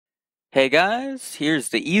Hey guys, here's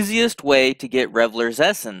the easiest way to get Revelers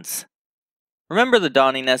Essence. Remember the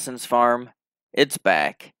Dawning Essence farm? It's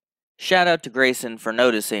back. Shout out to Grayson for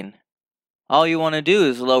noticing. All you want to do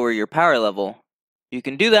is lower your power level. You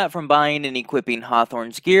can do that from buying and equipping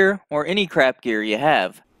Hawthorne's gear or any crap gear you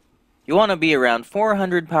have. You want to be around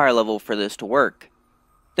 400 power level for this to work.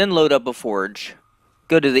 Then load up a forge.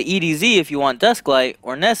 Go to the EDZ if you want Dusklight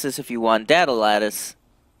or Nessus if you want Data Lattice.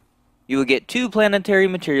 You will get 2 planetary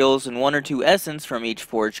materials and 1 or 2 essence from each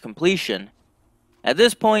forge completion. At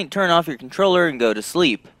this point, turn off your controller and go to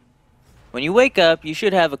sleep. When you wake up, you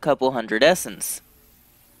should have a couple hundred essence.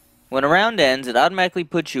 When a round ends, it automatically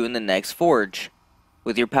puts you in the next forge.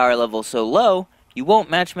 With your power level so low, you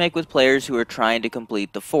won't matchmake with players who are trying to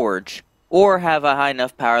complete the forge, or have a high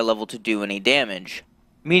enough power level to do any damage,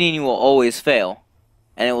 meaning you will always fail,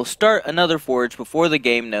 and it will start another forge before the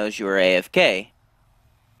game knows you are AFK.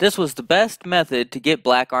 This was the best method to get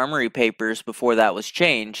Black Armory papers before that was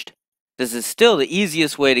changed. This is still the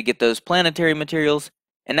easiest way to get those planetary materials,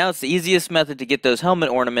 and now it's the easiest method to get those helmet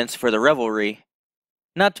ornaments for the Revelry.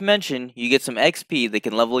 Not to mention, you get some XP that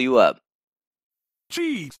can level you up.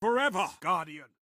 Cheese forever, Guardian!